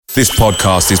This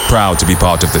podcast is proud to be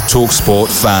part of the TalkSport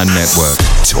Fan Network.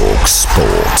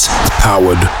 TalkSport.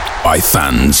 Powered by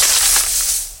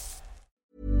fans.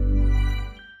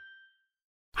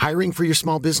 Hiring for your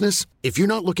small business? If you're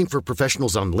not looking for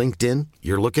professionals on LinkedIn,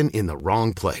 you're looking in the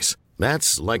wrong place.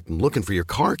 That's like looking for your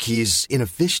car keys in a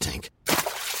fish tank.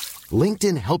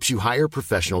 LinkedIn helps you hire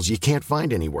professionals you can't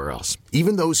find anywhere else,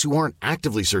 even those who aren't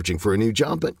actively searching for a new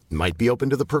job but might be open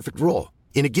to the perfect role.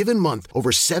 In a given month,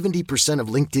 over 70% of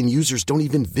LinkedIn users don't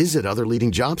even visit other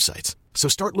leading job sites. So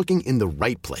start looking in the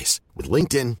right place. With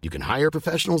LinkedIn, you can hire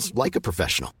professionals like a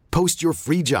professional. Post your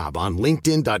free job on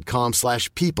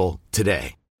linkedin.com/people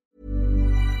today.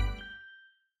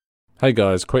 Hey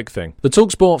guys, quick thing. The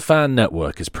TalkSport Fan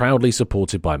Network is proudly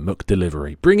supported by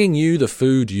McDelivery, bringing you the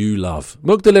food you love.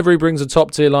 McDelivery brings a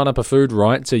top-tier lineup of food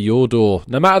right to your door.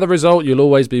 No matter the result, you'll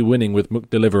always be winning with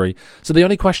McDelivery. So the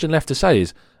only question left to say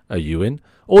is, are you in?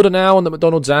 Order now on the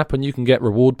McDonald's app and you can get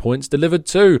reward points delivered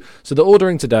too. So the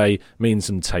ordering today means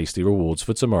some tasty rewards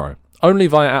for tomorrow. Only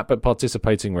via app at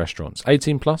participating restaurants.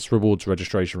 18 plus, rewards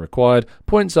registration required.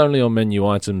 Points only on menu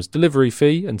items. Delivery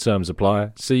fee and terms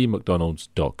apply. See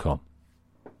mcdonalds.com.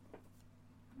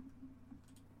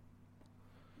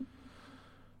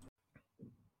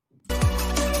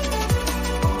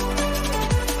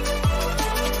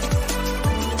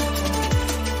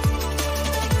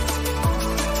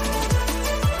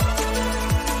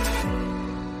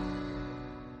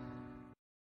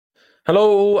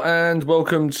 Hello and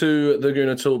welcome to the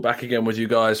Gooner Talk, back again with you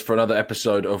guys for another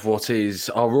episode of what is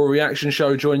our Raw Reaction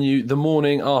Show. Join you the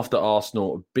morning after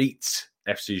Arsenal beat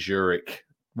FC Zurich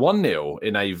 1-0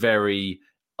 in a very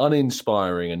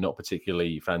uninspiring and not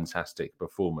particularly fantastic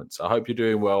performance. I hope you're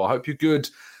doing well. I hope you're good.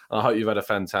 I hope you've had a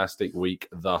fantastic week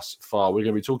thus far. We're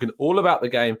going to be talking all about the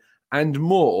game and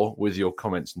more with your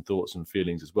comments and thoughts and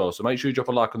feelings as well. So make sure you drop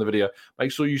a like on the video.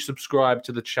 Make sure you subscribe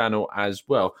to the channel as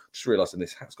well. Just realising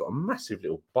this hat's got a massive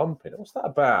little bump in it. What's that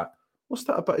about? What's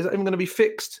that about? Is that even going to be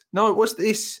fixed? No, what's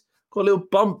this? Got a little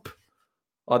bump.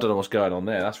 I don't know what's going on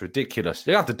there. That's ridiculous.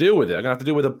 You're going to have to deal with it. I'm going to have to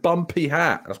deal with a bumpy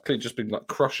hat. I've clearly just been like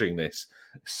crushing this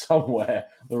somewhere.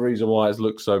 The reason why it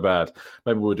looks so bad.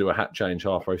 Maybe we'll do a hat change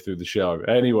halfway through the show.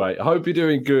 Anyway, I hope you're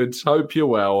doing good. Hope you're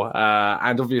well.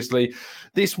 And obviously,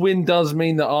 this win does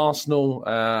mean that Arsenal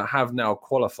have now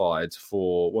qualified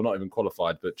for, well, not even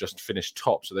qualified, but just finished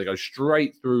top. So they go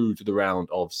straight through to the round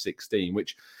of 16,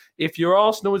 which, if you're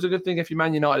Arsenal, is a good thing. If you're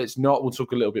Man United, it's not. We'll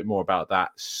talk a little bit more about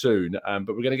that soon. But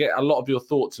we're going to get a lot of your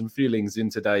thoughts and feelings in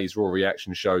today's Raw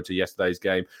Reaction Show to yesterday's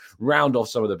game. Round off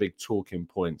some of the big talking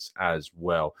points as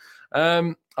well.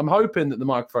 I'm hoping that the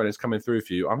microphone is coming through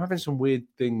for you. I'm having some weird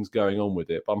things going on with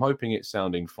it, but I'm hoping it's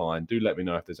sounding fine. Do let me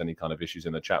know if there's any kind of issues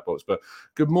in the chat box. But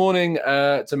good morning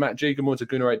to Matt G. Good morning to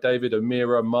Gunnar 8, David,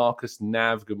 Amira, Marcus,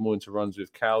 Nav. Good morning to Runs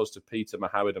with Cows, to Peter,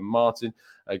 Mohammed, and Martin.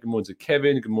 Good morning to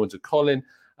Kevin. Good morning to Colin.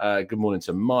 Good morning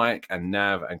to Mike and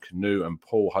Nav and Canoe and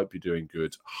Paul. Hope you're doing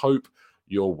good. Hope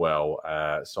you're well.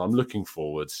 So I'm looking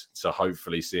forward to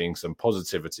hopefully seeing some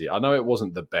positivity. I know it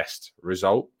wasn't the best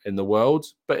result in the world,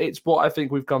 but it's what I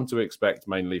think we've come to expect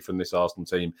mainly from this Arsenal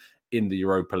team in the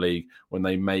Europa League when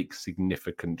they make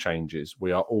significant changes.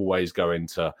 We're always going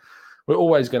to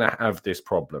have this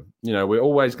problem. You know, we're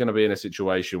always going to be in a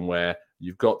situation where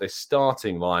you've got this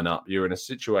starting lineup. You're in a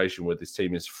situation where this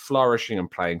team is flourishing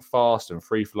and playing fast and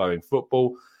free-flowing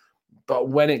football. But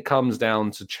when it comes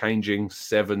down to changing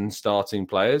 7 starting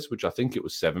players, which I think it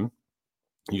was 7,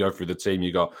 you go through the team,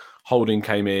 you got Holding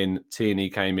came in, Tierney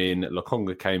came in,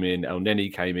 Lokonga came in, El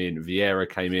Neni came in, Vieira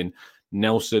came in,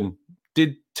 Nelson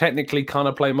did technically kind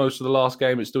of play most of the last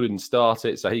game, but still didn't start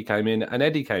it, so he came in, and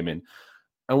Eddie came in.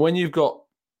 And when you've got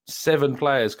 7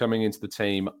 players coming into the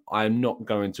team, I'm not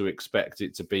going to expect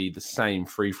it to be the same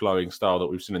free-flowing style that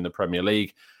we've seen in the Premier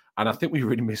League. And I think we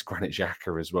really missed Granit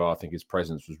Xhaka as well. I think his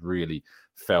presence was really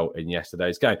felt in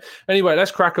yesterday's game. Anyway,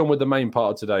 let's crack on with the main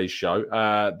part of today's show.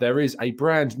 There is a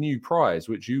brand new prize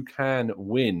which you can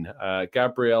win.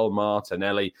 Gabriel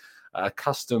Martinelli, a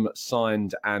custom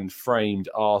signed and framed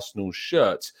Arsenal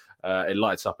shirt. It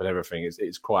lights up and everything.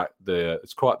 It's quite the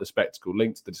spectacle.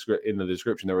 Linked in the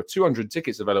description. There are 200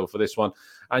 tickets available for this one,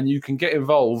 and you can get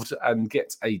involved and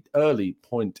get a early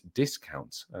point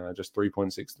discount. Just 3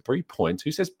 points.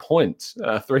 Who says point?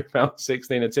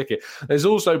 £3.16 a ticket. There's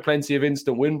also plenty of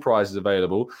instant win prizes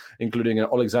available, including an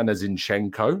Alexander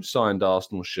Zinchenko signed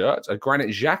Arsenal shirt, a Granit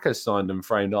Xhaka signed and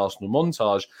framed Arsenal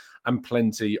montage, and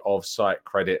plenty of site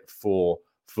credit for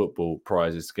football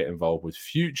prizes to get involved with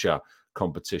future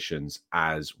competitions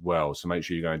as well. So make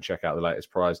sure you go and check out the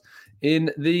latest prize in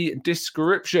the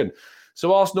description.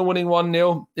 So Arsenal winning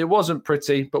 1-0, it wasn't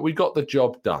pretty, but we got the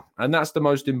job done. And that's the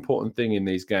most important thing in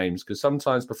these games, because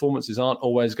sometimes performances aren't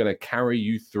always going to carry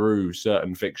you through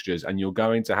certain fixtures, and you're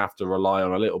going to have to rely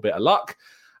on a little bit of luck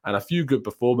and a few good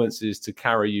performances to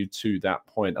carry you to that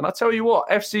point. And I tell you what,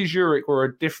 FC Zurich were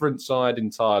a different side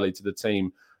entirely to the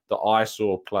team that I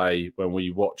saw play when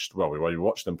we watched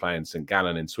them play in St.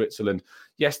 Gallen in Switzerland.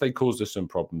 Yes, they caused us some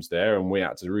problems there, and we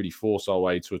had to really force our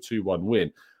way to a 2-1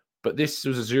 win. But this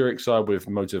was a Zurich side with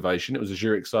motivation. It was a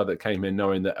Zurich side that came in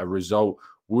knowing that a result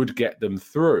would get them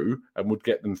through and would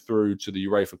get them through to the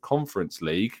Europa Conference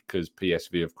League, because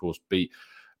PSV, of course, beat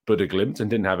Buda Glimt and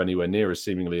didn't have anywhere near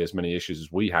seemingly as many issues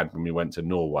as we had when we went to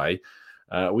Norway.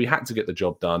 We had to get the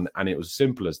job done, and it was as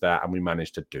simple as that, and we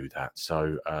managed to do that.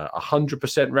 So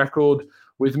 100% record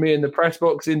with me in the press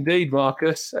box indeed,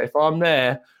 Marcus. If I'm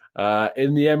there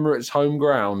in the Emirates home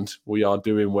ground, we are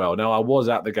doing well. Now, I was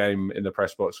at the game in the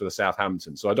press box for the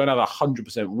Southampton, so I don't have a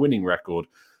 100% winning record,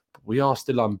 but we are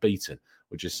still unbeaten,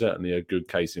 which is certainly a good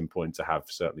case in point to have,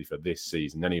 certainly for this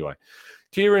season anyway.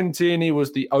 Kieran Tierney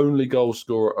was the only goal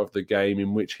scorer of the game,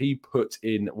 in which he put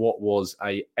in what was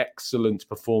an excellent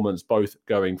performance, both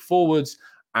going forwards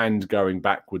and going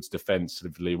backwards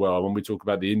defensively. Well, when we talk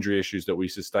about the injury issues that we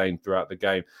sustained throughout the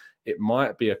game, it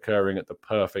might be occurring at the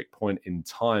perfect point in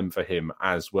time for him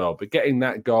as well. But getting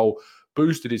that goal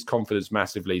boosted his confidence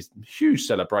massively. Huge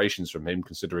celebrations from him,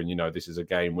 considering, this is a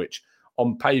game which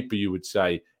on paper you would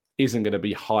say isn't going to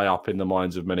be high up in the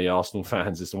minds of many Arsenal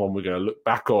fans. It's the one we're going to look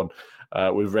back on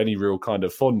with any real kind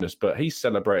of fondness. But he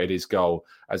celebrated his goal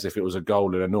as if it was a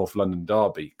goal in a North London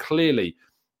derby. Clearly,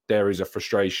 there is a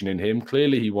frustration in him.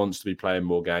 Clearly, he wants to be playing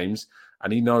more games.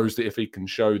 And he knows that if he can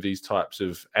show these types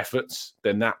of efforts,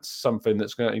 then that's something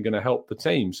that's going to help the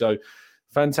team. So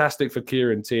fantastic for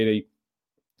Kieran Tierney.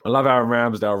 I love Aaron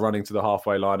Ramsdale running to the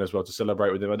halfway line as well to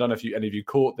celebrate with him. I don't know if any of you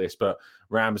caught this, but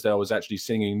Ramsdale was actually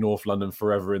singing North London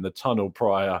Forever in the tunnel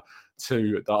prior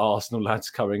to the Arsenal lads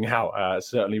coming out.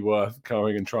 Certainly worth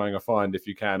going and trying to find if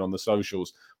you can on the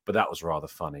socials, but that was rather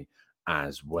funny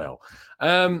as well.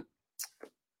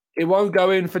 It won't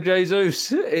go in for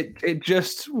Jesus. It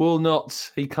just will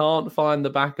not. He can't find the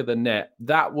back of the net.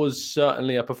 That was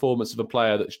certainly a performance of a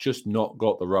player that's just not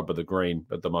got the rub of the green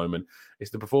at the moment. It's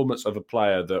the performance of a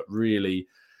player that really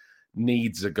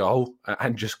needs a goal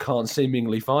and just can't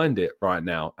seemingly find it right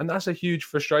now. And that's a huge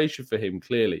frustration for him,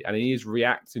 clearly. And he is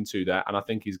reacting to that. And I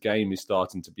think his game is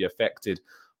starting to be affected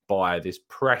by this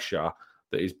pressure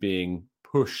that is being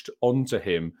pushed onto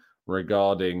him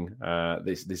regarding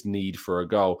this need for a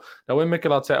goal. Now, when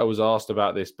Mikel Arteta was asked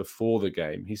about this before the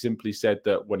game, he simply said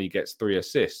that when he gets 3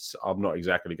 assists, I'm not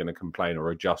exactly going to complain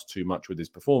or adjust too much with his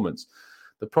performance.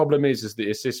 The problem is the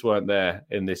assists weren't there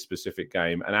in this specific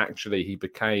game, and actually he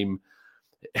became...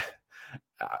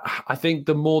 I think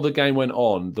the more the game went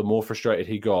on, the more frustrated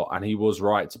he got, and he was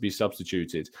right to be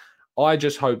substituted. I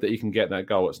just hope that he can get that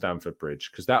goal at Stamford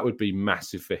Bridge, because that would be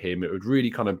massive for him. It would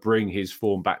really kind of bring his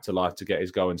form back to life to get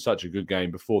his goal in such a good game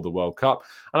before the World Cup.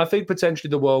 And I think potentially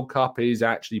the World Cup is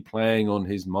actually playing on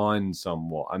his mind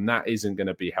somewhat, and that isn't going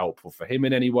to be helpful for him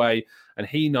in any way. And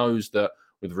he knows that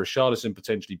with Richarlison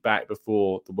potentially back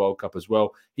before the World Cup as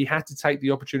well, he had to take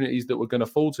the opportunities that were going to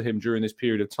fall to him during this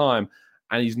period of time.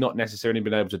 And he's not necessarily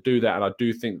been able to do that. And I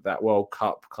do think that World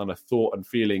Cup kind of thought and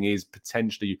feeling is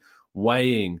potentially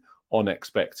weighing on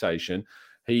expectation.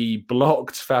 He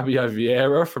blocked Fabio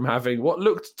Vieira from having what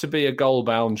looked to be a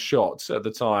goal-bound shot at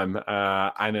the time,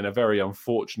 and in a very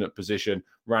unfortunate position,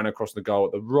 ran across the goal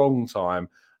at the wrong time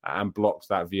and blocked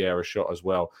that Vieira shot as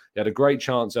well. He had a great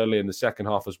chance early in the second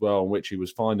half as well, in which he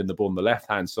was finding the ball on the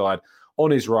left-hand side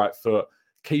on his right foot.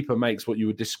 Keeper makes what you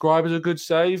would describe as a good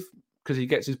save because he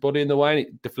gets his body in the way and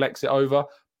it deflects it over.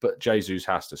 But Jesus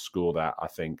has to score that, I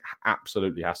think.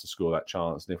 Absolutely has to score that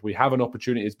chance. And if we have an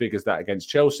opportunity as big as that against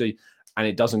Chelsea and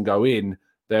it doesn't go in,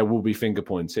 there will be finger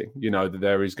pointing.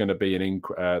 There is going to be an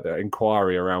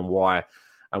inquiry around why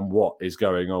and what is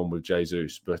going on with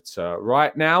Jesus. But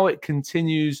right now, it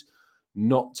continues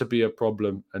not to be a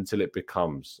problem until it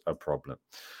becomes a problem.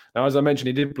 Now, as I mentioned,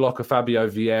 he did block a Fabio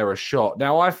Vieira shot.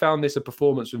 Now, I found this a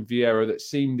performance from Vieira that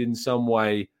seemed in some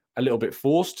way a little bit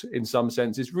forced in some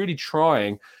senses, really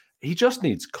trying. He just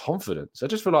needs confidence. I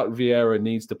just feel like Vieira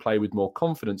needs to play with more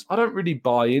confidence. I don't really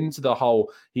buy into the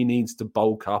whole he needs to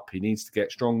bulk up, he needs to get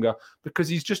stronger, because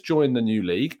he's just joined the new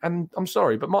league. And I'm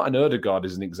sorry, but Martin Ødegaard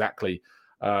isn't exactly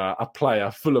a player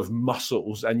full of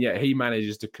muscles, and yet he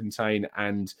manages to contain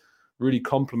and really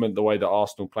complement the way that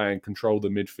Arsenal play and control the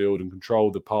midfield and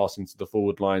control the pass into the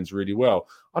forward lines really well.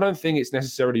 I don't think it's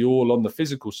necessarily all on the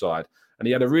physical side. And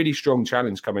he had a really strong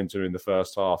challenge coming to him in the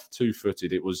first half,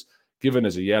 two-footed. It was given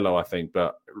as a yellow, I think,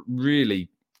 but really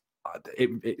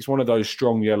it's one of those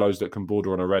strong yellows that can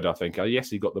border on a red, I think. Yes,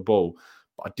 he got the ball,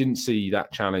 but I didn't see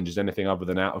that challenge as anything other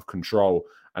than out of control,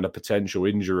 and a potential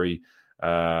injury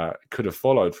could have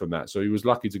followed from that. So he was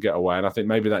lucky to get away, and I think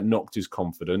maybe that knocked his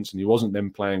confidence, and he wasn't then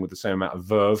playing with the same amount of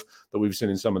verve that we've seen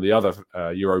in some of the other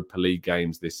Europa League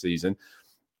games this season.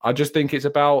 I just think it's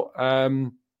about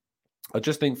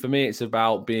for me, it's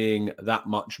about being that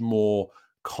much more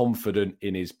confident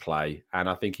in his play. And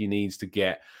I think he needs to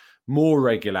get more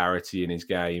regularity in his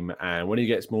game. And when he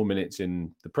gets more minutes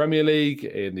in the Premier League,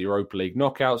 in the Europa League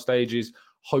knockout stages,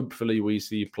 hopefully we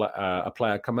see a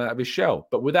player come out of his shell.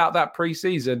 But without that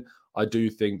pre-season, I do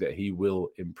think that he will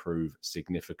improve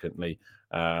significantly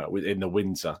within the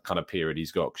winter kind of period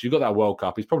he's got. Because you've got that World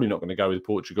Cup. He's probably not going to go with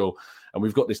Portugal. And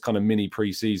we've got this kind of mini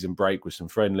pre-season break with some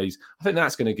friendlies. I think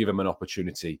that's going to give him an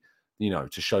opportunity,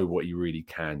 to show what he really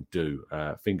can do.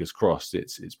 Fingers crossed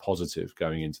it's positive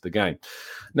going into the game.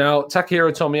 Now,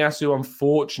 Takehiro Tomiyasu,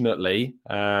 unfortunately,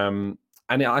 and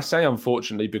I say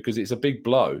unfortunately because it's a big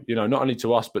blow, not only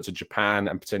to us, but to Japan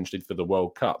and potentially for the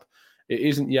World Cup. It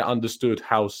isn't yet understood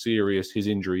how serious his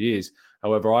injury is.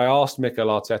 However, I asked Mikel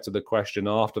Arteta the question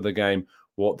after the game,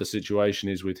 what the situation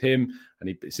is with him. And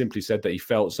he simply said that he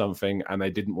felt something and they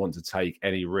didn't want to take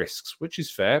any risks, which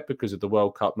is fair because of the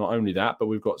World Cup. Not only that, but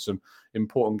we've got some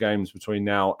important games between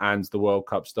now and the World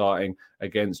Cup starting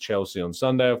against Chelsea on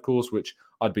Sunday, of course, which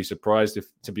I'd be surprised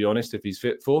to be honest, if he's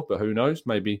fit for, but who knows?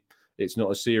 Maybe it's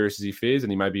not as serious as he fears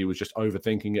and he was just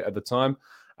overthinking it at the time.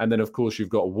 And then, of course, you've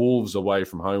got Wolves away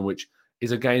from home, which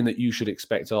is a game that you should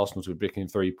expect Arsenal to be picking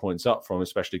 3 points up from,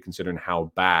 especially considering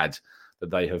how bad that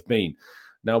they have been.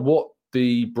 Now, what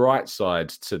the bright side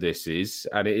to this is,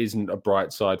 and it isn't a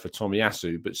bright side for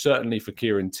Tomiyasu, but certainly for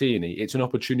Kieran Tierney, it's an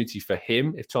opportunity for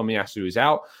him if Tomiyasu is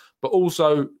out. But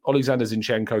also, Alexander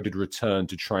Zinchenko did return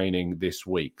to training this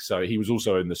week. So he was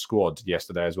also in the squad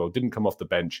yesterday as well. Didn't come off the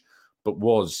bench, but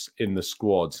was in the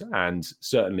squad and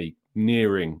certainly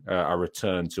nearing a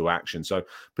return to action. So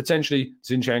potentially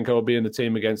Zinchenko will be in the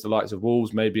team against the likes of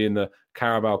Wolves, maybe in the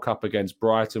Carabao Cup against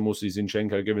Brighton. We'll see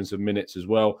Zinchenko given some minutes as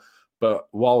well. But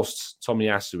whilst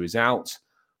Tomiyasu is out,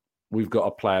 we've got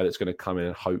a player that's going to come in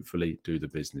and hopefully do the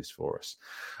business for us.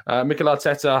 Mikel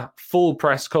Arteta, full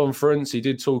press conference. He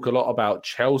did talk a lot about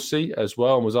Chelsea as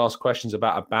well and was asked questions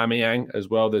about Aubameyang as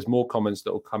well. There's more comments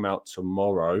that will come out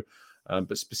tomorrow.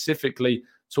 But specifically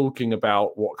talking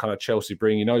about what kind of Chelsea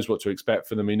bring, he knows what to expect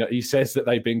from them. He says that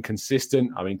they've been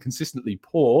consistent. Consistently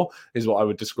poor is what I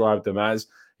would describe them as.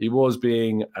 He was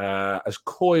being as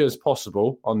coy as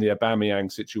possible on the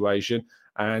Aubameyang situation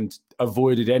and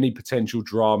avoided any potential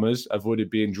dramas, avoided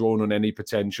being drawn on any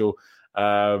potential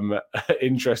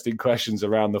interesting questions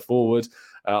around the forward.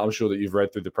 I'm sure that you've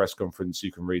read through the press conference.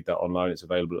 You can read that online. It's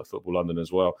available at Football London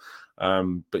as well.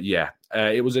 But yeah,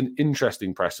 it was an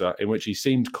interesting presser in which he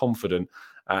seemed confident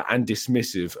and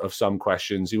dismissive of some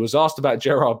questions. He was asked about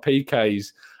Gerard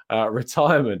Piqué's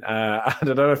retirement. I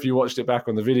don't know if you watched it back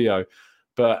on the video,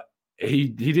 but he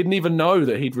didn't even know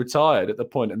that he'd retired at the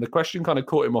point. And the question kind of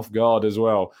caught him off guard as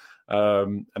well.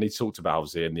 And he talked about,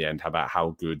 obviously, in the end, about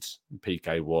how good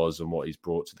Piqué was and what he's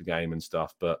brought to the game and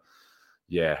stuff. But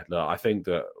yeah, look, I think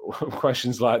that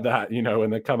questions like that, when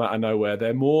they come out of nowhere,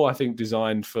 they're more, I think,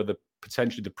 designed for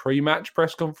potentially the pre-match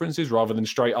press conferences rather than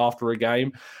straight after a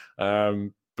game.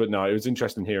 But no, it was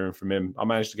interesting hearing from him. I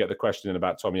managed to get the question in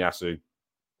about Tomiyasu,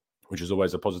 which is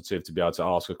always a positive to be able to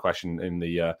ask a question in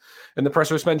the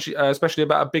presser, especially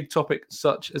about a big topic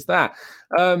such as that.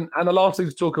 And the last thing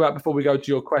to talk about before we go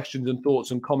to your questions and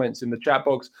thoughts and comments in the chat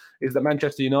box is that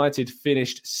Manchester United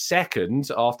finished second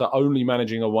after only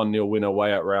managing a 1-0 win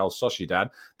away at Real Sociedad.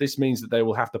 This means that they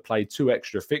will have to play 2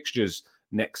 extra fixtures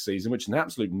next season, which is an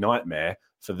absolute nightmare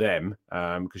for them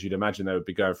because you'd imagine they would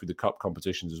be going through the cup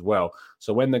competitions as well.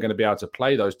 So when they're going to be able to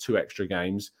play those 2 extra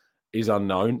games is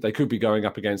unknown. They could be going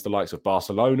up against the likes of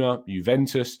Barcelona,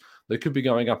 Juventus. They could be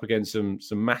going up against some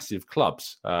massive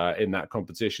clubs in that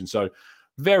competition. So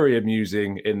very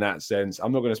amusing in that sense.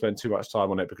 I'm not going to spend too much time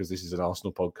on it because this is an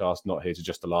Arsenal podcast, not here to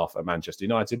just laugh at Manchester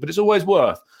United, but it's always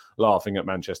worth laughing at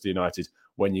Manchester United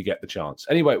when you get the chance.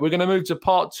 Anyway, we're going to move to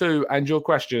part 2 and your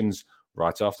questions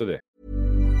right after this.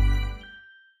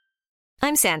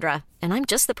 I'm Sandra, and I'm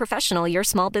just the professional your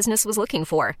small business was looking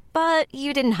for. But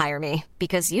you didn't hire me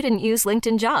because you didn't use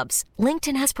LinkedIn Jobs.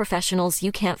 LinkedIn has professionals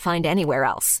you can't find anywhere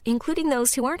else, including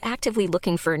those who aren't actively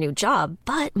looking for a new job,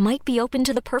 but might be open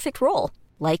to the perfect role,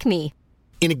 like me.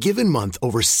 In a given month,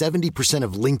 over 70%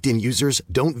 of LinkedIn users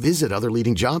don't visit other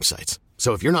leading job sites.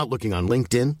 So if you're not looking on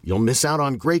LinkedIn, you'll miss out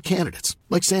on great candidates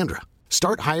like Sandra.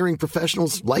 Start hiring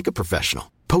professionals like a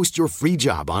professional. Post your free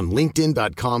job on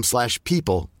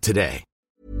linkedin.com/people today.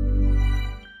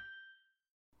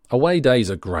 Away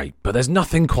days are great, but there's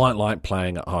nothing quite like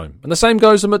playing at home. And the same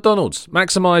goes for McDonald's.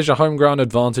 Maximise your home ground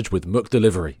advantage with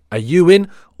McDelivery. Are you in?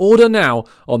 Order now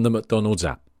on the McDonald's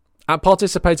app. At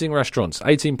participating restaurants,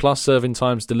 18 plus serving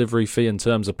times, delivery fee and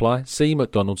terms apply. See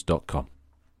mcdonalds.com.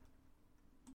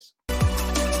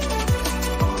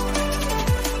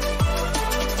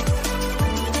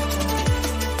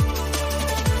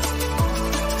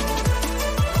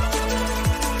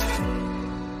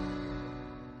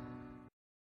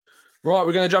 Right,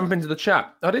 we're going to jump into the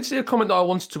chat. I did see a comment that I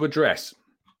wanted to address,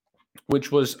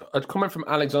 which was a comment from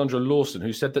Alexandra Lawson,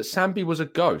 who said that Sambi was a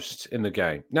ghost in the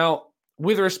game. Now,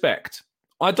 with respect,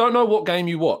 I don't know what game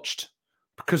you watched,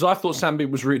 because I thought Sambi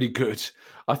was really good.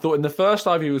 I thought in the first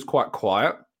half he was quite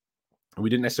quiet. We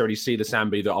didn't necessarily see the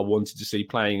Sambi that I wanted to see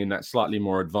playing in that slightly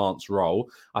more advanced role.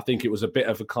 I think it was a bit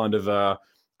of a kind of a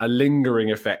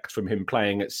lingering effect from him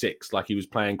playing at 6, like he was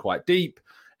playing quite deep.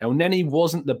 Elneny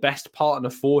wasn't the best partner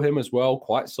for him as well,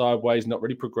 quite sideways, not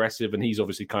really progressive, and he's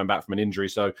obviously coming back from an injury,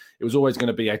 so it was always going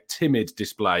to be a timid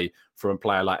display from a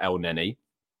player like Elneny.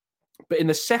 But in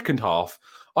the second half,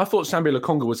 I thought Sambi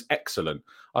Lokonga was excellent.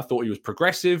 I thought he was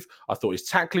progressive. I thought his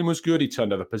tackling was good. He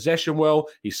turned over possession well.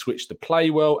 He switched the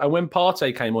play well. And when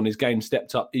Partey came on, his game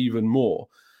stepped up even more.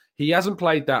 He hasn't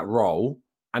played that role,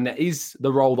 and that is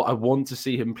the role that I want to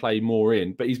see him play more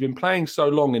in. But he's been playing so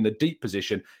long in the deep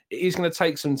position, it is going to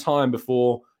take some time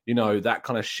before, you know, that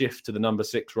kind of shift to the number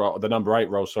 6 role, or the number 8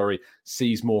 role,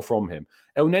 sees more from him.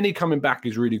 Elneny coming back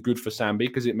is really good for Sambi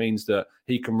because it means that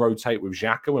he can rotate with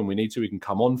Xhaka when we need to. He can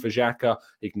come on for Xhaka.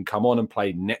 He can come on and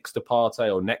play next to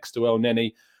Partey or next to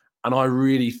Elneny. And I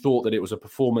really thought that it was a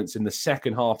performance in the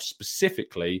second half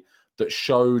specifically that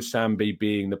showed Sambi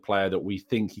being the player that we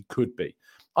think he could be.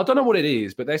 I don't know what it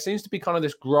is, but there seems to be kind of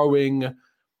this growing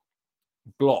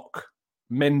block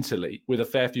mentally with a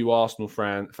fair few Arsenal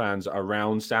fans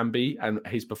around Sambi and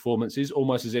his performances,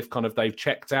 almost as if kind of they've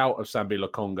checked out of Sambi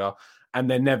Lokonga and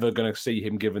they're never going to see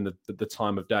him given the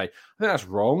time of day. I think that's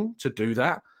wrong to do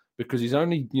that because he's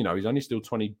only still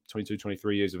 22,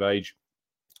 23 years of age.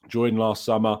 Joined last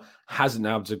summer, hasn't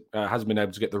been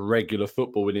able to get the regular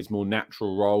football in his more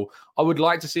natural role. I would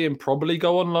like to see him probably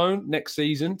go on loan next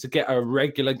season to get a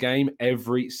regular game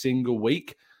every single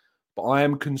week. But I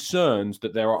am concerned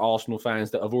that there are Arsenal fans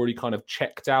that have already kind of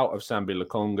checked out of Sambi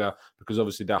Lokonga because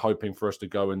obviously they're hoping for us to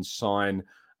go and sign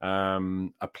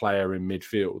a player in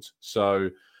midfield. So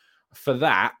for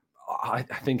that, I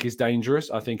think is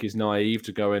dangerous. I think is naive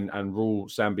to go in and rule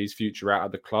Sambi's future out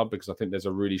of the club because I think there's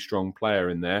a really strong player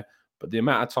in there. But the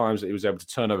amount of times that he was able to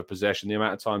turn over possession, the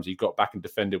amount of times he got back and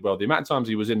defended well, the amount of times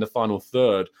he was in the final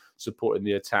third supporting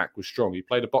the attack was strong. He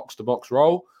played a box-to-box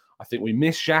role. I think we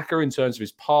missed Xhaka in terms of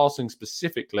his passing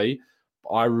specifically.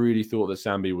 But I really thought that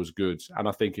Sambi was good. And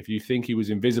I think if you think he was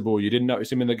invisible, you didn't notice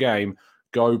him in the game,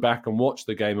 go back and watch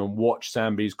the game and watch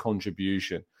Sambi's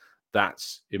contribution.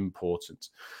 That's important.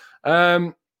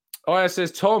 IS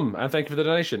says, Tom, and thank you for the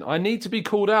donation. I need to be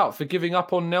called out for giving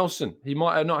up on Nelson. He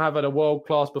might not have had a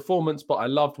world-class performance, but I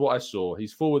loved what I saw.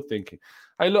 He's forward-thinking.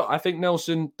 Hey, look, I think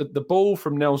Nelson, the ball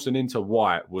from Nelson into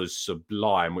White was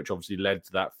sublime, which obviously led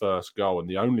to that first goal and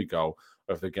the only goal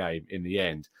of the game in the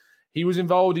end. He was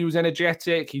involved. He was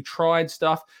energetic. He tried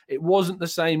stuff. It wasn't the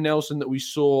same Nelson that we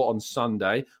saw on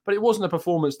Sunday, but it wasn't a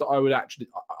performance that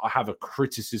I have a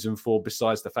criticism for,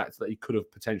 besides the fact that he could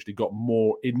have potentially got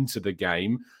more into the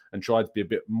game and tried to be a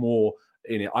bit more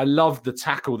in it. I loved the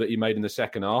tackle that he made in the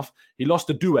second half. He lost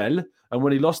a duel, and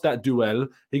when he lost that duel,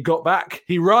 he got back,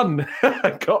 he run,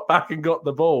 got back and got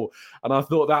the ball. And I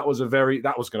thought that was going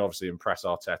to obviously impress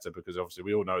Arteta because obviously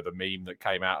we all know the meme that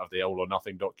came out of the All or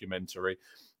Nothing documentary.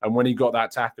 And when he got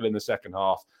that tackle in the second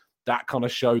half, that kind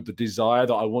of showed the desire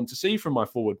that I want to see from my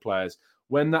forward players.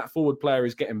 When that forward player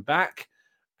is getting back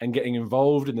and getting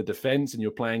involved in the defence and you're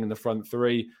playing in the front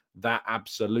three, that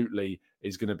absolutely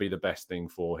is going to be the best thing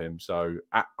for him. So,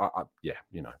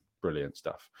 brilliant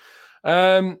stuff.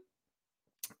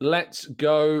 Let's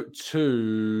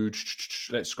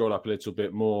scroll up a little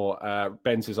bit more.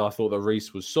 Ben says, I thought that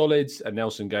Reece was solid and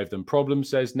Nelson gave them problems,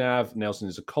 says Nav. Nelson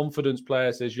is a confidence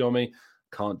player, says Yomi.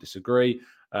 Can't disagree.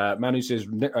 Manu says,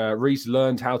 Reece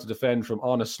learned how to defend from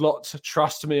Arne Slot.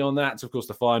 Trust me on that. Of course,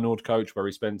 the Feyenoord coach where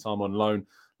he spent time on loan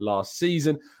last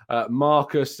season.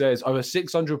 Marcus says, over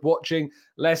 600 watching,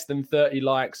 less than 30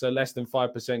 likes, so less than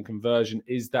 5% conversion.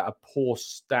 Is that a poor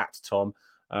stat, Tom?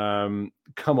 Come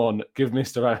on, give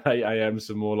Mr. 8am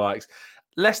some more likes.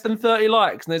 Less than 30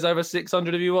 likes, and there's over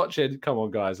 600 of you watching. Come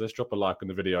on, guys. Let's drop a like on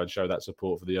the video and show that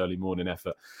support for the early morning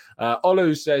effort.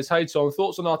 Olu says, hey, Tom,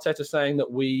 thoughts on Arteta saying that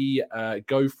we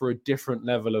go for a different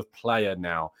level of player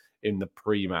now in the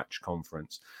pre-match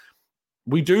conference?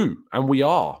 We do, and we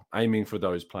are aiming for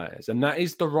those players. And that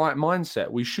is the right mindset.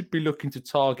 We should be looking to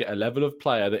target a level of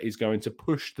player that is going to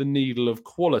push the needle of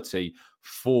quality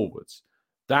forwards.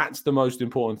 That's the most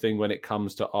important thing when it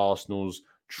comes to Arsenal's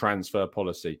transfer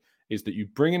policy, is that you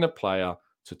bring in a player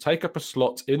to take up a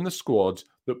slot in the squad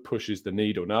that pushes the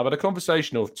needle. Now, I've had a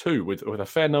conversation or two with a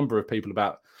fair number of people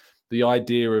about the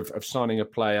idea of signing a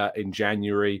player in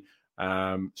January,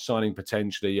 signing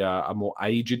potentially a more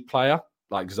aged player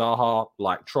like Zaha,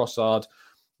 like Trossard.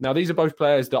 Now, these are both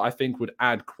players that I think would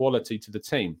add quality to the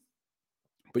team.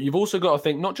 But you've also got to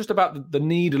think not just about the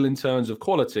needle in terms of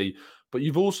quality, but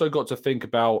you've also got to think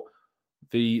about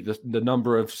the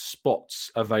number of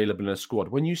spots available in a squad.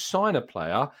 When you sign a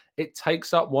player, it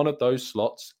takes up one of those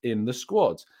slots in the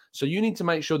squad. So you need to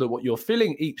make sure that what you're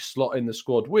filling each slot in the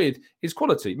squad with is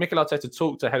quality. Mikel Arteta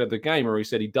talked ahead of the game where he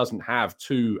said he doesn't have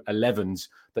 2 11s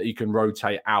that he can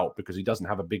rotate out because he doesn't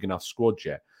have a big enough squad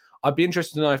yet. I'd be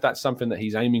interested to know if that's something that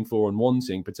he's aiming for and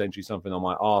wanting, potentially something I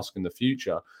might ask in the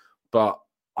future. But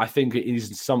I think it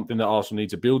is something that Arsenal need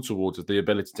to build towards, is the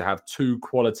ability to have 2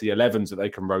 quality 11s that they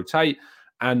can rotate,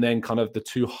 and then kind of the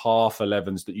 2 half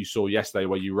 11s that you saw yesterday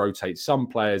where you rotate some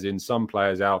players in, some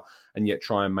players out, and yet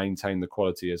try and maintain the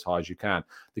quality as high as you can.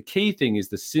 The key thing is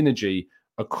the synergy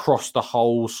across the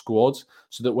whole squad,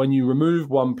 so that when you remove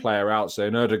one player out, say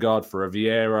an Ødegaard for a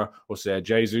Vieira, or say a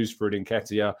Jesus for an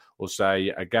Nketiah, or say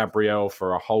a Gabriel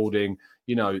for a Holding,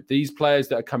 these players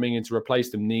that are coming in to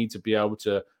replace them need to be able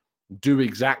to do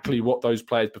exactly what those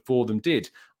players before them did.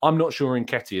 I'm not sure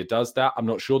Nketiah does that. I'm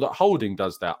not sure that Holding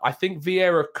does that. I think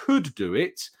Vieira could do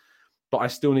it, but I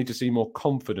still need to see more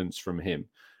confidence from him.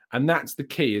 And that's the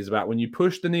key, is about when you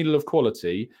push the needle of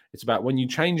quality, it's about when you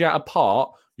change out a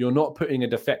part, you're not putting a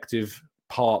defective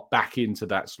part back into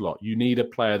that slot. You need a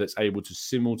player that's able to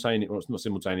seamlessly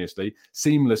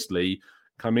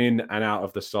come in and out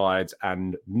of the sides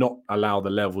and not allow the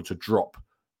level to drop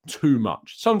too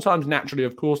much. Sometimes, naturally,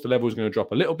 of course, the level is going to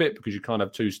drop a little bit because you can't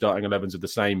have 2 starting 11s of the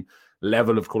same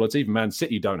level of quality. Even Man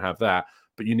City don't have that.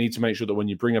 But you need to make sure that when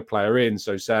you bring a player in,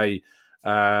 so say,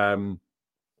 from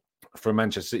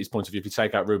Manchester City's point of view, if you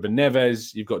take out Ruben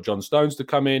Neves, you've got John Stones to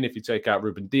come in. If you take out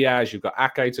Ruben Diaz, you've got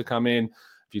Ake to come in.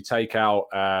 If you take out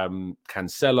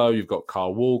Cancelo, you've got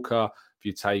Kyle Walker. If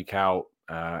you take out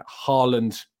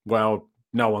Haaland, well,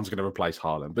 no one's going to replace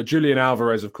Haaland. But Julian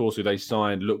Alvarez, of course, who they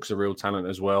signed, looks a real talent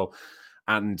as well.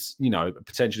 And,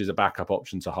 potentially as a backup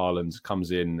option to Haaland,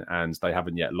 comes in, and they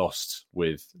haven't yet lost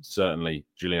with, certainly,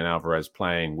 Julian Alvarez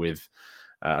playing with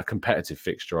a competitive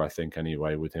fixture, I think,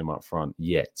 anyway, with him up front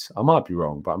yet. I might be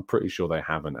wrong, but I'm pretty sure they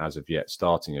haven't as of yet,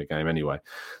 starting a game anyway.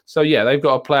 So, yeah, they've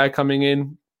got a player coming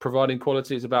in, providing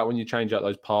quality. It's about when you change out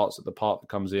those parts, that the part that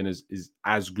comes in is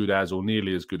as good as, or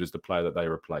nearly as good as, the player that they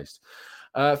replaced.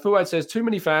 Fuad says, too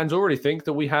many fans already think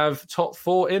that we have top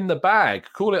 4 in the bag.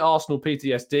 Call it Arsenal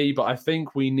PTSD, but I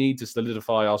think we need to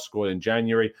solidify our squad in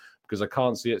January, because I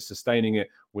can't see it sustaining it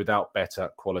without better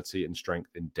quality and strength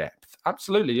in depth.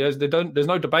 Absolutely. There's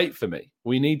no debate for me.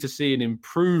 We need to see an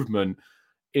improvement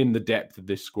in the depth of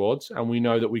this squad, and we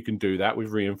know that we can do that with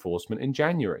reinforcement in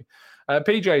January.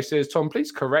 PJ says, Tom,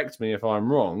 please correct me if I'm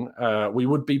wrong. We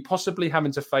would be possibly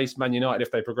having to face Man United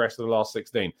if they progress to the last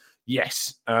 16.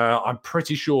 Yes, I'm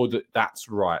pretty sure that that's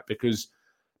right, because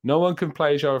no one can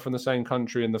play each other from the same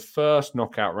country in the first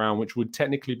knockout round, which would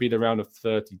technically be the round of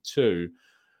 32.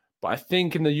 But I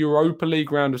think in the Europa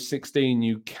League round of 16,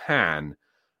 you can.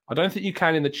 I don't think you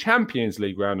can in the Champions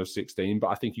League round of 16, but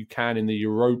I think you can in the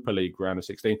Europa League round of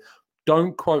 16.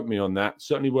 Don't quote me on that.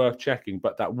 Certainly worth checking,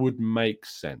 but that would make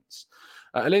sense.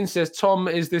 Lynn says, Tom,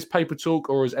 is this paper talk,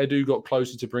 or has Edu got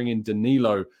closer to bringing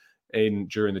Danilo in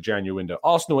during the January window?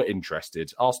 Arsenal are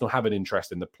interested. Arsenal have an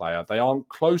interest in the player. They aren't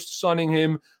close to signing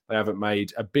him. They haven't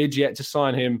made a bid yet to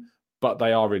sign him, but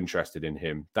they are interested in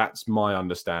him. That's my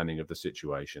understanding of the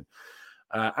situation.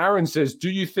 Aaron says, do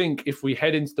you think if we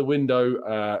head into the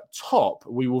window top,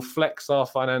 we will flex our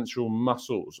financial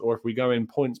muscles? Or if we go in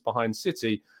points behind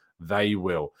City, they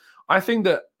will? I think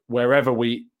that wherever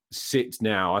we sit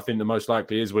now, I think the most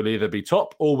likely is we'll either be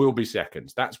top or we'll be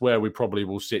second. That's where we probably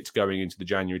will sit going into the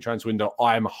January transfer window.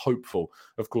 I am hopeful.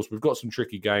 Of course, we've got some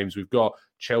tricky games. We've got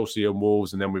Chelsea and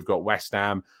Wolves, and then we've got West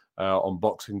Ham on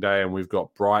Boxing Day, and we've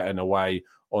got Brighton away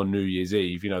on New Year's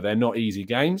Eve. They're not easy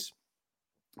games.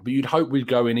 But you'd hope we'd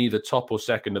go in either top or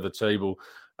second of the table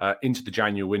into the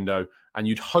January window. And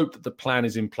you'd hope that the plan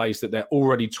is in place, that they're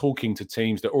already talking to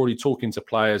teams, they're already talking to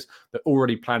players, they're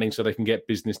already planning so they can get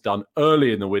business done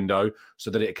early in the window so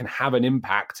that it can have an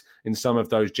impact in some of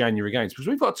those January games. Because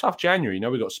we've got a tough January.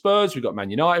 We've got Spurs, we've got Man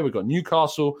United, we've got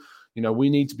Newcastle. We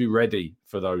need to be ready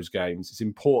for those games. It's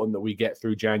important that we get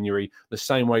through January the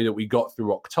same way that we got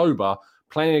through October,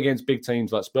 playing against big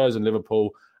teams like Spurs and Liverpool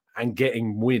and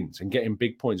getting wins and getting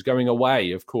big points, going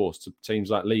away, of course, to teams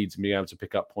like Leeds and being able to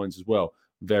pick up points as well.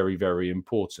 Very, very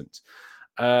important.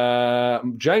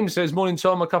 James says, morning,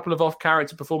 Tom. A couple of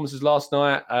off-character performances last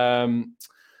night.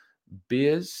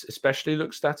 Beers especially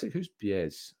looks static. Who's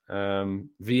Beers?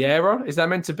 Vieira, is that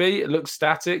meant to be? It looks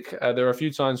static. There are a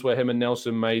few times where him and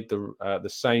Nelson made the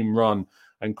same run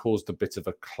and caused a bit of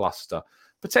a cluster.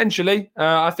 Potentially.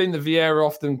 I think that Vieira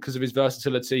often, because of his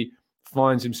versatility,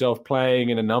 finds himself playing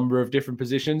in a number of different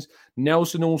positions.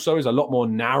 Nelson also is a lot more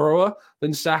narrower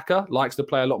than Saka, likes to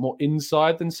play a lot more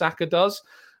inside than Saka does.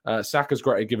 Saka's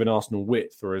great at giving Arsenal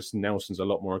width, whereas Nelson's a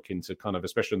lot more akin to kind of,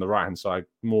 especially on the right-hand side,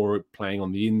 more playing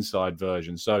on the inside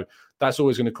version. So that's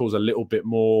always going to cause a little bit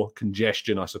more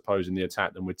congestion, I suppose, in the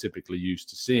attack than we're typically used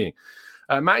to seeing.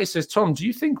 Matty says, Tom, do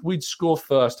you think we'd score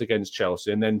first against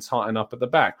Chelsea and then tighten up at the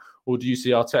back? Or do you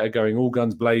see Arteta going all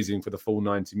guns blazing for the full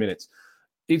 90 minutes?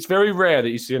 It's very rare that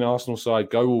you see an Arsenal side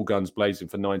go all guns blazing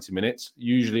for 90 minutes.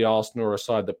 Usually Arsenal are a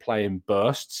side that play in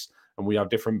bursts, and we have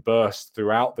different bursts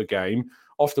throughout the game.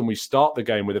 Often we start the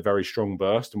game with a very strong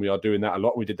burst, and we are doing that a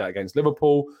lot. We did that against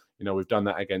Liverpool. We've done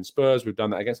that against Spurs. We've done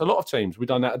that against a lot of teams. We've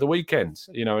done that at the weekend,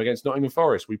 against Nottingham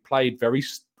Forest. We played very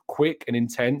quick and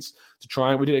intense to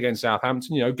try, and we did it against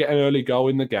Southampton. Get an early goal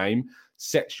in the game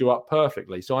sets you up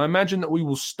perfectly. So I imagine that we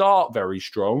will start very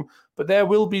strong, but there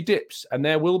will be dips, and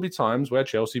there will be times where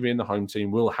Chelsea, being the home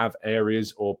team, will have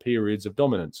areas or periods of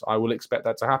dominance. I will expect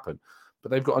that to happen.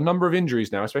 But they've got a number of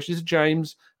injuries now, especially to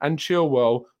James and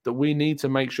Chilwell, that we need to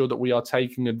make sure that we are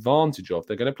taking advantage of.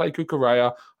 They're going to play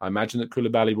Cucurella. I imagine that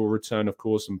Koulibaly will return, of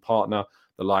course, and partner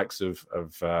the likes of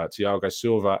Thiago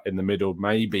Silva in the middle.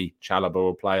 Maybe Chalobah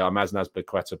will play. I imagine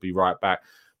Azpilicueta will be right back.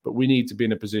 But we need to be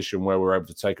in a position where we're able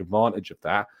to take advantage of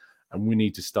that, and we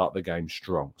need to start the game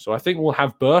strong. So I think we'll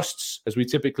have bursts, as we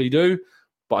typically do,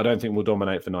 but I don't think we'll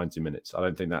dominate for 90 minutes. I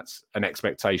don't think that's an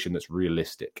expectation that's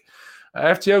realistic.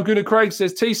 FTL Gunnar Craig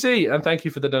says, TC, and thank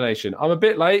you for the donation. I'm a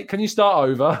bit late. Can you start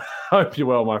over? Hope you're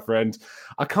well, my friend.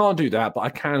 I can't do that, but I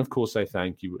can, of course, say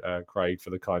thank you, Craig, for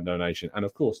the kind donation. And,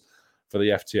 of course, for the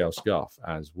FTL scarf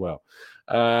as well.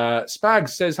 Spags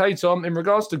says, hey, Tom, in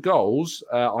regards to goals,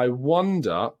 I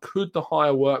wonder, could the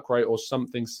higher work rate or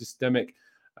something systemic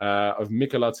of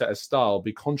Mikel Arteta's style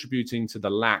be contributing to the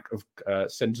lack of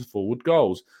centre-forward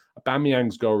goals?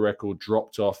 Aubameyang's goal record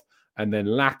dropped off, and then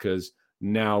Lacazette,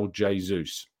 now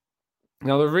Jesus.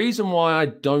 Now, the reason why I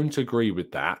don't agree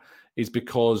with that is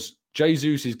because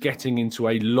Jesus is getting into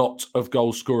a lot of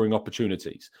goal-scoring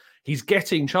opportunities. He's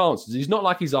getting chances. It's not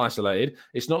like he's isolated.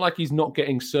 It's not like he's not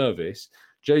getting service.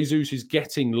 Jesus is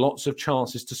getting lots of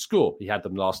chances to score. He had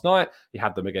them last night. He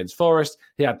had them against Forest.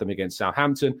 He had them against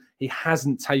Southampton. He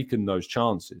hasn't taken those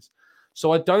chances.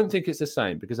 So I don't think it's the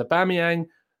same, because Aubameyang,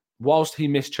 whilst he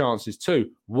missed chances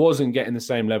too, wasn't getting the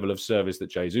same level of service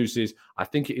that Jesus is. I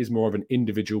think it is more of an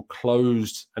individual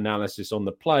closed analysis on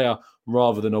the player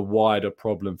rather than a wider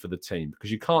problem for the team,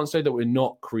 because you can't say that we're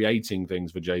not creating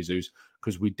things for Jesus,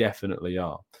 because we definitely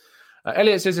are.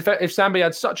 Elliot says, if Sambi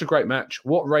had such a great match,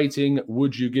 what rating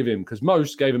would you give him? Because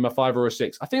most gave him a 5 or a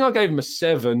 6. I think I gave him a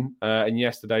 7 in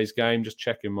yesterday's game, just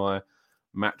checking my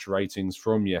match ratings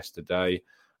from yesterday.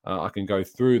 I can go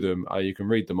through them. You can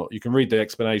read them. You can read the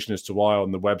explanation as to why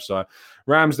on the website.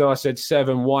 Ramsdale, I said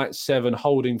 7. White, 7.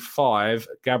 Holding, 5.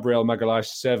 Gabriel Magalhaes,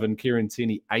 7. Kieran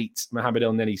Tierney, 8. Mohamed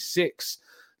El Neni, 6.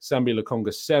 Sambi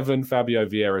Lokonga, 7. Fabio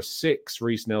Vieira, 6.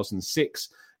 Reece Nelson, 6.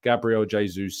 Gabriel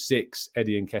Jesus, 6.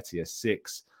 Eddie Nketiah,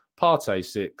 6. Partey,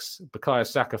 6. Bukayo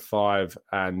Saka, 5.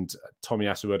 And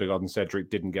Tomiyasu Odegaard and Cedric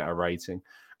didn't get a rating,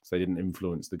 so they didn't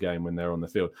influence the game when they're on the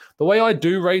field. The way I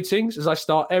do ratings is I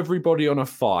start everybody on a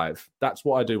 5. That's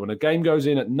what I do. When a game goes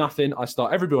in at nothing, I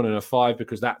start everyone on a 5,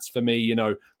 because that's, for me,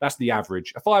 that's the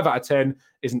average. A 5 out of 10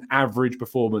 is an average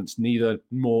performance, neither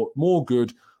more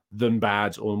good than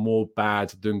bad or more bad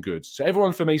than good. So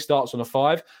everyone for me starts on a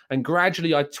 5, and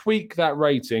gradually I tweak that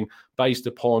rating based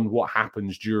upon what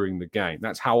happens during the game.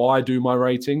 That's how I do my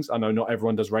ratings. I know not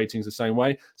everyone does ratings the same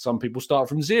way. Some people start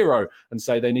from 0 and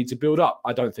say they need to build up.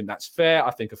 I don't think that's fair.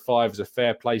 I think a 5 is a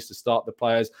fair place to start the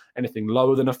players. Anything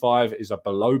lower than a 5 is a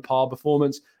below par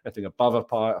performance. Anything above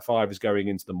a 5 is going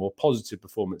into the more positive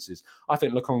performances. I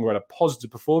think Lokonga had a positive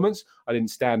performance. I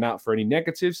didn't stand out for any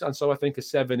negatives, and so I think a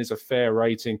 7 is a fair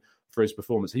rating for his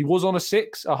performance. He was on a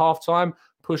 6 at halftime,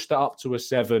 pushed that up to a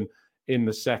 7 in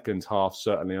the second half,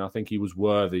 certainly, and I think he was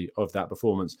worthy of that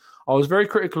performance. I was very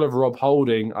critical of Rob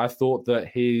Holding. I thought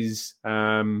that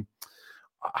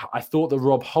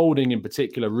Rob Holding in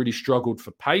particular really struggled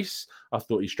for pace. I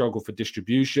thought he struggled for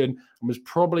distribution and was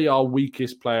probably our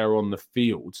weakest player on the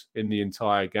field in the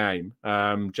entire game.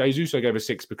 Jesus, I gave a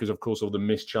 6 because, of course, all the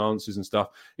missed chances and stuff.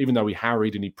 Even though he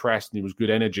harried and he pressed and he was good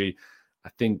energy, I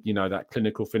think, that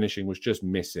clinical finishing was just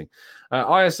missing.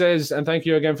 Aya says, and thank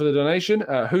you again for the donation,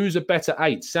 who's a better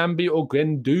 8, Sambi or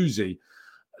Guendouzi?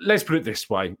 Let's put it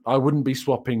this way. I wouldn't be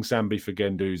swapping Sambi for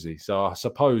Guendouzi. So I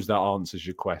suppose that answers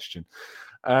your question.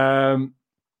 Carl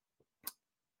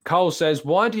says,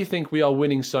 why do you think we are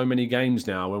winning so many games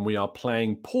now when we are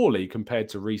playing poorly compared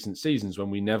to recent seasons when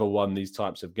we never won these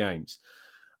types of games?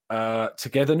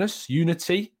 Togetherness,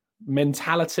 unity,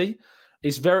 mentality.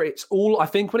 It's all, I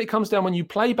think when it comes down, when you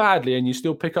play badly and you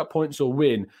still pick up points or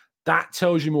win, that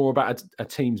tells you more about a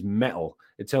team's mettle.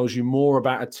 It tells you more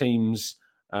about a team's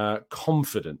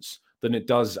confidence than it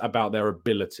does about their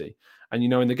ability. And,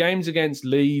 in the games against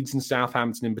Leeds and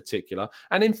Southampton in particular,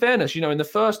 and in fairness, in the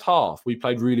first half, we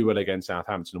played really well against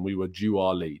Southampton and we were due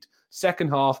our lead. Second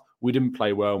half, we didn't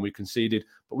play well and we conceded,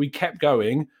 but we kept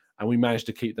going and we managed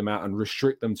to keep them out and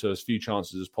restrict them to as few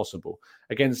chances as possible.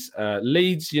 Against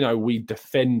Leeds, we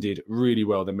defended really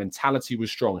well. The mentality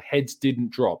was strong. Heads didn't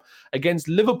drop. Against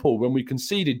Liverpool, when we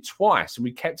conceded twice and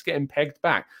we kept getting pegged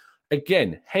back,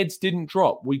 again, heads didn't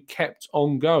drop. We kept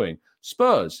on going.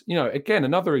 Spurs, again,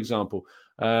 another example.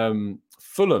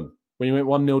 Fulham, when you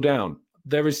went 1-0 down,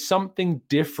 there is something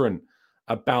different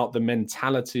about the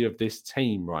mentality of this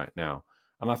team right now.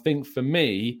 And I think for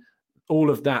me,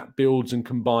 all of that builds and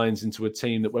combines into a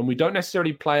team that when we don't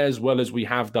necessarily play as well as we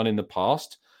have done in the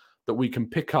past, that we can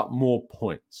pick up more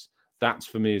points. That's,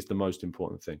 for me, is the most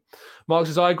important thing. Mark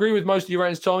says, I agree with most of your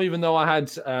ratings, Tom, even though I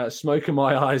had smoke in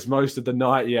my eyes most of the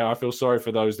night. Yeah, I feel sorry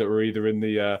for those that were either in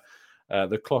the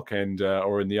clock end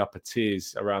or in the upper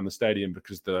tiers around the stadium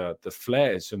because the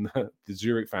flares from the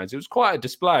Zurich fans. It was quite a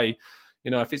display.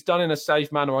 If it's done in a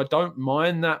safe manner, I don't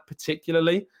mind that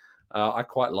particularly. I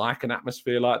quite like an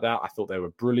atmosphere like that. I thought they were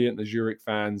brilliant, the Zurich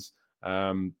fans.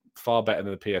 Far better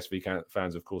than the PSV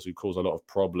fans, of course, who cause a lot of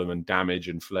problem and damage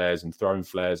and flares and throwing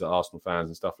flares at Arsenal fans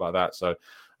and stuff like that. So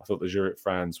I thought the Zurich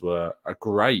fans were a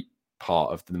great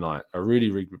part of the night, a really,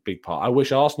 really big part. I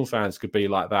wish Arsenal fans could be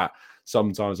like that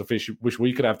sometimes. I wish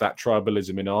we could have that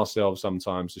tribalism in ourselves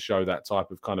sometimes to show that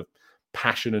type of kind of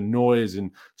passion and noise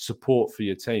and support for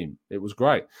your team. It was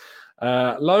great.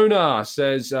 Lona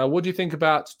says, what do you think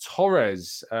about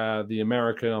Torres, the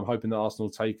American? I'm hoping that Arsenal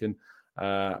taken,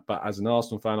 but as an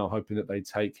Arsenal fan, I'm hoping that they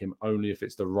take him only if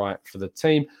it's the right for the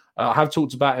team. I have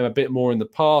talked about him a bit more in the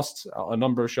past, a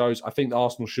number of shows. I think that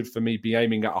Arsenal should, for me, be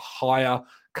aiming at a higher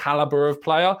caliber of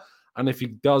player. And if he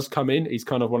does come in, he's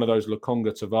kind of one of those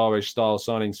Lokonga Tavares style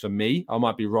signings for me. I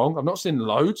might be wrong. I've not seen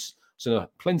loads, so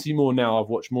plenty more now. I've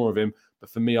watched more of him. But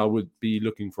for me, I would be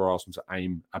looking for Arsenal to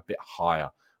aim a bit higher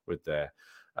with their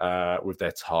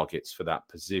targets for that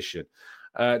position.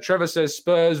 Trevor says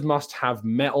Spurs must have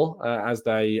metal as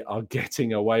they are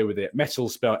getting away with it. Metal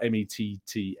spelled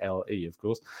M-E-T-T-L-E, of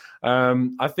course.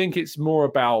 I think it's more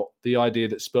about the idea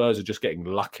that Spurs are just getting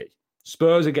lucky.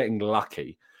 Spurs are getting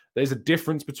lucky. There's a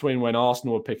difference between when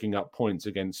Arsenal are picking up points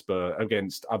against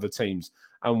other teams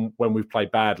and when we've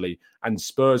played badly, and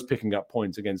Spurs picking up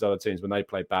points against other teams when they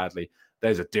play badly.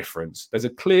 There's a difference. There's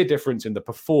a clear difference in the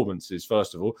performances,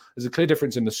 first of all. There's a clear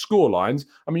difference in the score lines.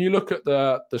 I mean, you look at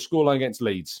the scoreline against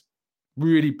Leeds.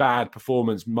 Really bad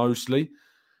performance, mostly.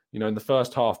 In the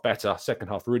first half, better. Second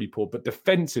half, really poor. But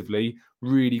defensively,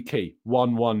 really key.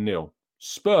 1-1-0.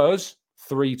 Spurs,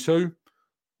 3-2.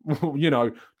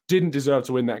 Didn't deserve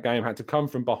to win that game. Had to come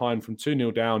from behind from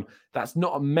 2-0 down. That's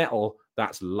not a metal.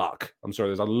 That's luck. I'm sorry,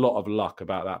 there's a lot of luck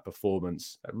about that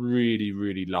performance. Really,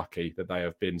 really lucky that they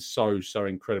have been so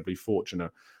incredibly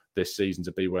fortunate this season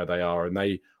to be where they are. And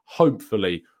they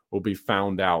hopefully will be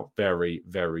found out very,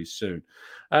 very soon.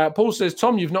 Paul says,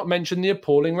 Tom, you've not mentioned the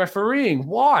appalling refereeing.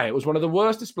 Why? It was one of the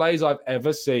worst displays I've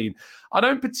ever seen. I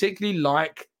don't particularly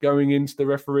like going into the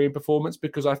refereeing performance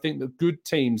because I think that good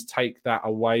teams take that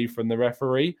away from the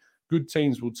referee. Good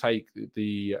teams will take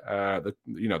the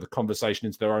conversation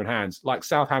into their own hands. Like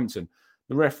Southampton,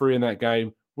 the referee in that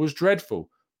game was dreadful.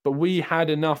 But we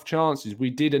had enough chances. We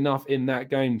did enough in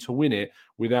that game to win it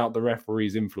without the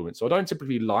referee's influence. So I don't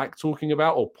typically like talking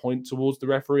about or point towards the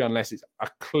referee unless it's a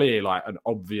clear, like an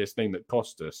obvious thing that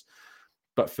cost us.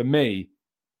 But for me,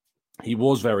 he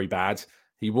was very bad.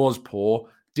 He was poor.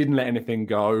 Didn't let anything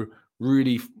go.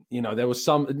 Really, there was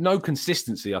no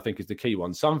consistency, I think is the key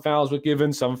one. Some fouls were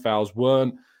given, some fouls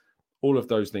weren't. All of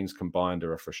those things combined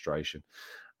are a frustration.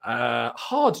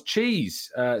 Hard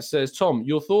Cheese says, Tom,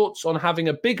 your thoughts on having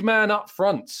a big man up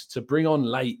front to bring on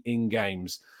late in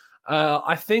games?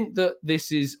 I think that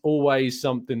this is always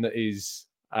something that is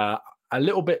a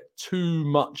little bit too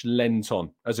much lent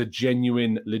on as a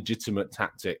genuine, legitimate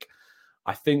tactic.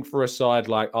 I think for a side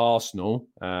like Arsenal,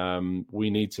 we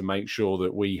need to make sure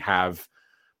that we have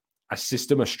a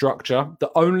system, a structure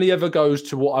that only ever goes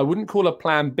to what I wouldn't call a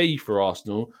plan B for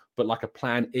Arsenal, but like a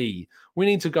plan E. We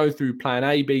need to go through plan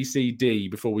A, B, C, D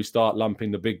before we start lumping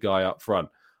the big guy up front.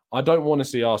 I don't want to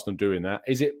see Arsenal doing that.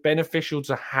 Is it beneficial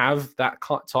to have that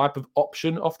type of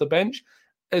option off the bench?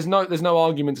 There's no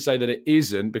argument to say that it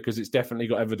isn't, because it's definitely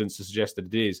got evidence to suggest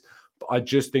that it is. But I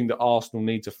just think that Arsenal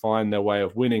need to find their way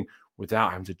of winning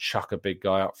without having to chuck a big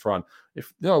guy up front.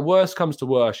 If worst comes to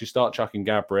worst, you start chucking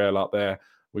Gabriel up there.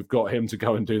 We've got him to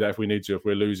go and do that if we need to. If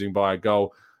we're losing by a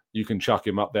goal, you can chuck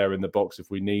him up there in the box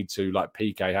if we need to, like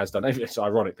Piqué has done. It's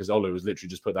ironic because Olu has literally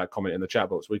just put that comment in the chat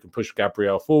box. We can push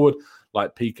Gabriel forward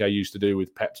like Piqué used to do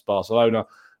with Pep's Barcelona.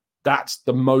 That's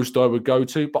the most I would go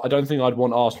to, but I don't think I'd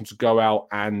want Arsenal to go out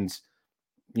and,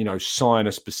 sign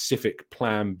a specific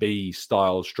plan B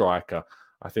style striker.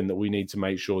 I think that we need to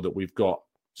make sure that we've got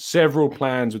several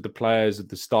plans with the players of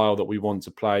the style that we want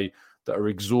to play that are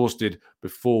exhausted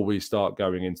before we start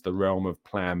going into the realm of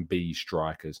plan B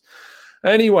strikers.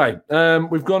 Anyway,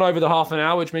 we've gone over the half an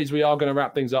hour, which means we are going to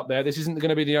wrap things up there. This isn't going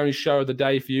to be the only show of the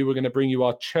day for you. We're going to bring you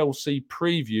our Chelsea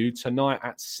preview tonight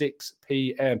at 6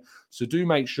 p.m. So do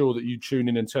make sure that you tune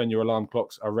in and turn your alarm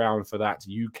clocks around for that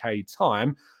UK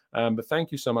time. But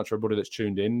thank you so much for everybody that's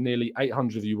tuned in. Nearly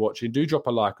 800 of you watching. Do drop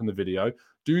a like on the video.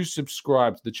 Do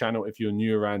subscribe to the channel if you're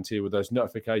new around here with those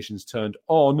notifications turned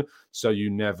on so you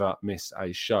never miss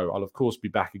a show. I'll, of course, be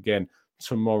back again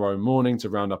tomorrow morning to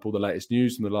round up all the latest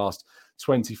news from the last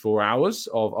 24 hours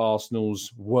of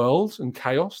Arsenal's world and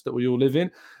chaos that we all live in.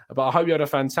 But I hope you had a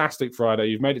fantastic Friday.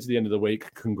 You've made it to the end of the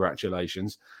week.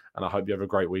 Congratulations. And I hope you have a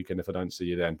great weekend if I don't see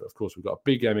you then. But of course, we've got a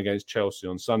big game against Chelsea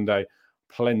on Sunday.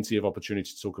 Plenty of opportunity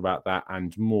to talk about that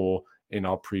and more in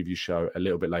our preview show a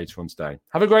little bit later on today.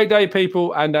 Have a great day,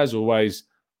 people. And as always,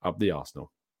 up the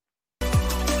Arsenal.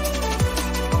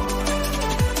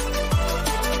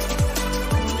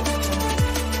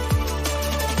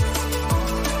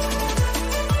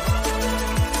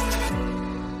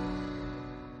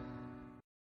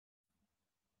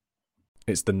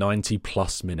 It's the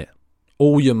 90-plus minute.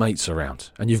 All your mates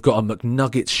around, and you've got a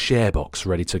McNuggets share box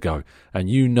ready to go, and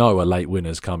you know a late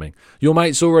winner's coming. Your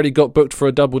mate's already got booked for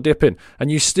a double dipping,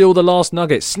 and you steal the last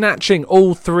nugget, snatching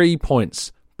all 3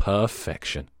 points.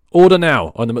 Perfection. Order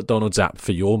now on the McDonald's app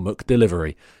for your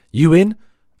McDelivery. You in?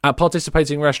 At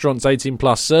participating restaurants, 18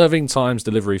 plus, serving times,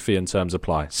 delivery fee and terms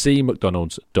apply. See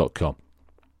mcdonalds.com.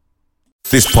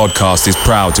 This podcast is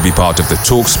proud to be part of the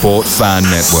TalkSport Fan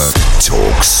Network.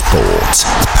 TalkSport.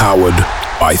 Powered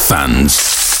by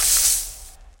fans.